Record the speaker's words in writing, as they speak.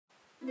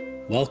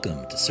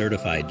Welcome to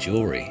Certified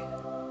Jewelry.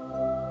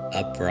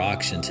 Up for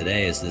auction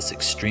today is this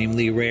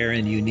extremely rare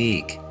and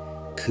unique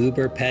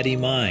Coober Pedy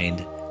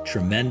mined,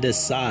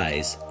 tremendous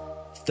size,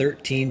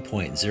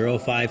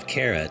 13.05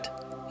 carat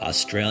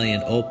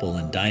Australian opal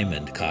and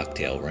diamond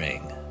cocktail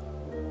ring.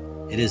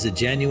 It is a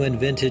genuine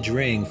vintage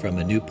ring from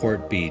a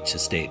Newport Beach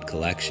estate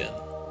collection.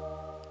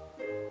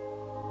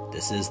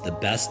 This is the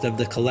best of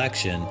the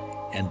collection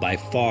and by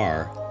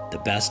far the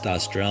best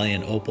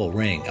Australian opal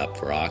ring up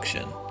for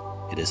auction.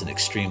 It is an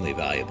extremely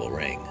valuable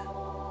ring.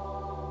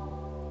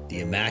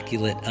 The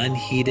immaculate,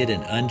 unheated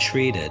and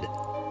untreated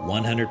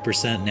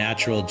 100%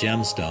 natural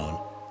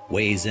gemstone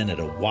weighs in at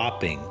a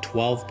whopping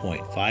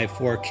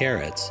 12.54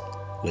 carats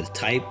with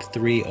Type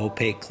 3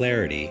 opaque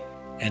clarity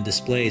and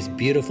displays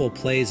beautiful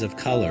plays of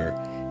color,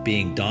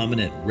 being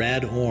dominant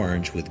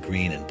red-orange with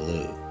green and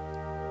blue.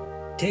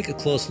 Take a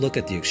close look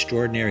at the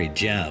extraordinary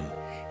gem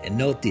and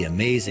note the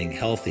amazing,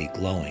 healthy,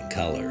 glowing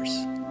colors.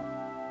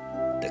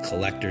 The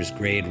collector's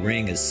grade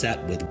ring is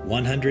set with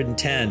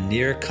 110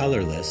 near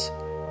colorless,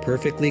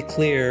 perfectly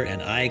clear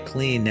and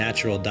eye-clean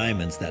natural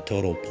diamonds that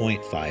total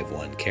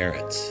 0.51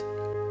 carats.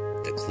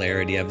 The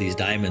clarity of these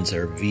diamonds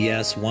are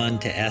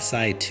VS1 to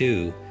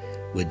SI2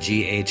 with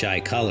GHI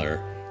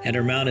color and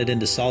are mounted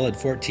into solid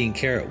 14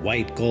 karat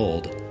white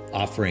gold,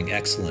 offering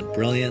excellent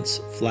brilliance,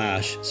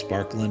 flash,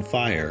 sparkle and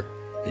fire,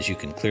 as you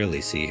can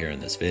clearly see here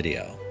in this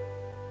video.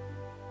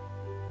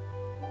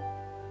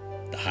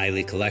 The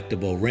highly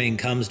collectible ring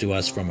comes to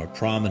us from a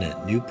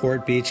prominent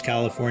Newport Beach,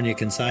 California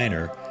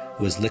consignor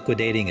who is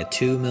liquidating a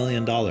 $2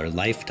 million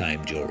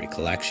lifetime jewelry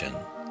collection.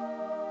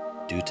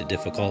 Due to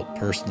difficult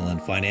personal and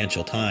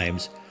financial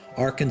times,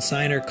 our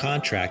consignor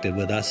contracted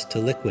with us to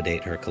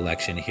liquidate her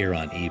collection here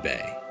on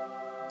eBay.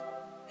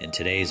 In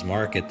today's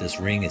market, this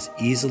ring is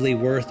easily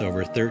worth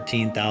over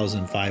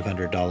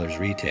 $13,500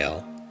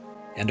 retail,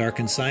 and our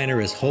consignor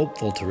is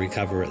hopeful to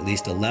recover at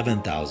least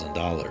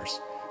 $11,000,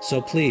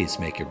 so please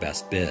make your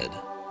best bid.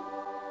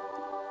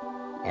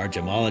 Our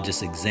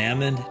gemologist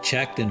examined,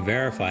 checked, and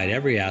verified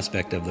every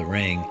aspect of the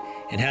ring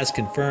and has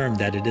confirmed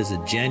that it is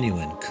a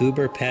genuine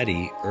Coober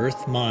Pedy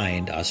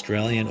earth-mined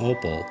Australian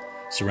opal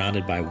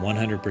surrounded by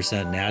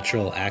 100%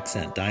 natural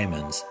accent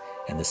diamonds,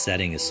 and the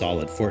setting is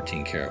solid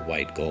 14 karat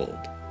white gold.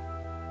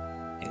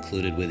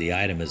 Included with the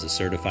item is a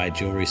certified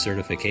jewelry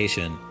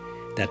certification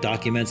that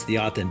documents the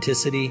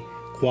authenticity,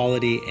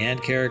 quality,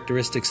 and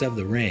characteristics of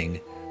the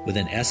ring with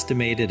an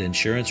estimated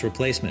insurance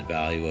replacement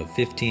value of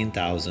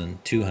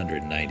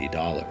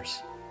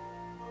 $15,290.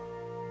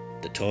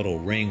 The total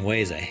ring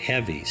weighs a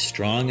heavy,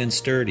 strong, and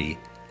sturdy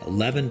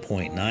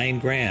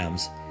 11.9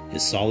 grams,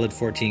 is solid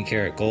 14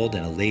 karat gold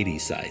and a lady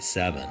size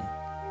 7.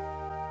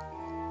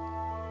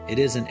 It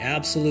is an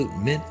absolute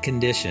mint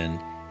condition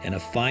and a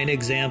fine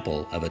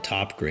example of a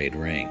top grade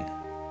ring.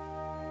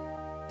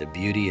 The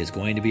beauty is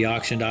going to be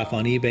auctioned off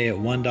on eBay at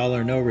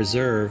 $1 no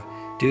reserve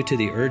due to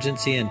the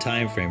urgency and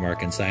time frame our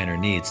consignor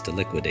needs to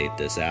liquidate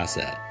this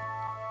asset.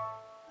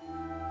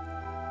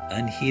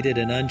 Unheated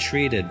and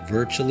untreated,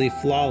 virtually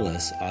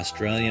flawless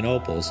Australian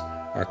opals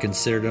are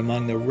considered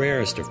among the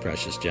rarest of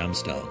precious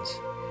gemstones.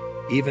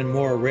 Even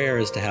more rare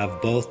is to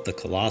have both the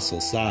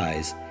colossal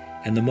size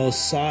and the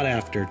most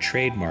sought-after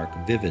trademark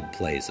vivid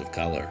plays of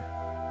color.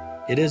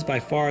 It is by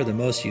far the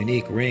most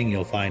unique ring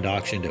you'll find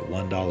auctioned at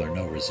 $1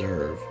 no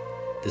reserve.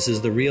 This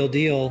is the real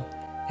deal,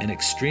 an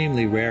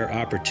extremely rare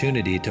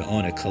opportunity to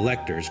own a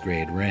collector's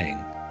grade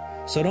ring.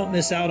 So don't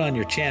miss out on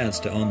your chance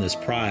to own this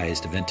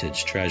prized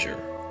vintage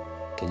treasure.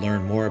 To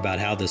learn more about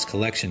how this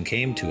collection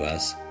came to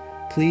us,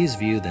 please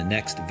view the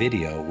next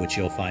video, which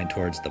you'll find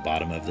towards the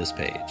bottom of this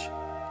page.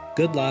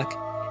 Good luck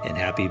and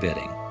happy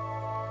bidding.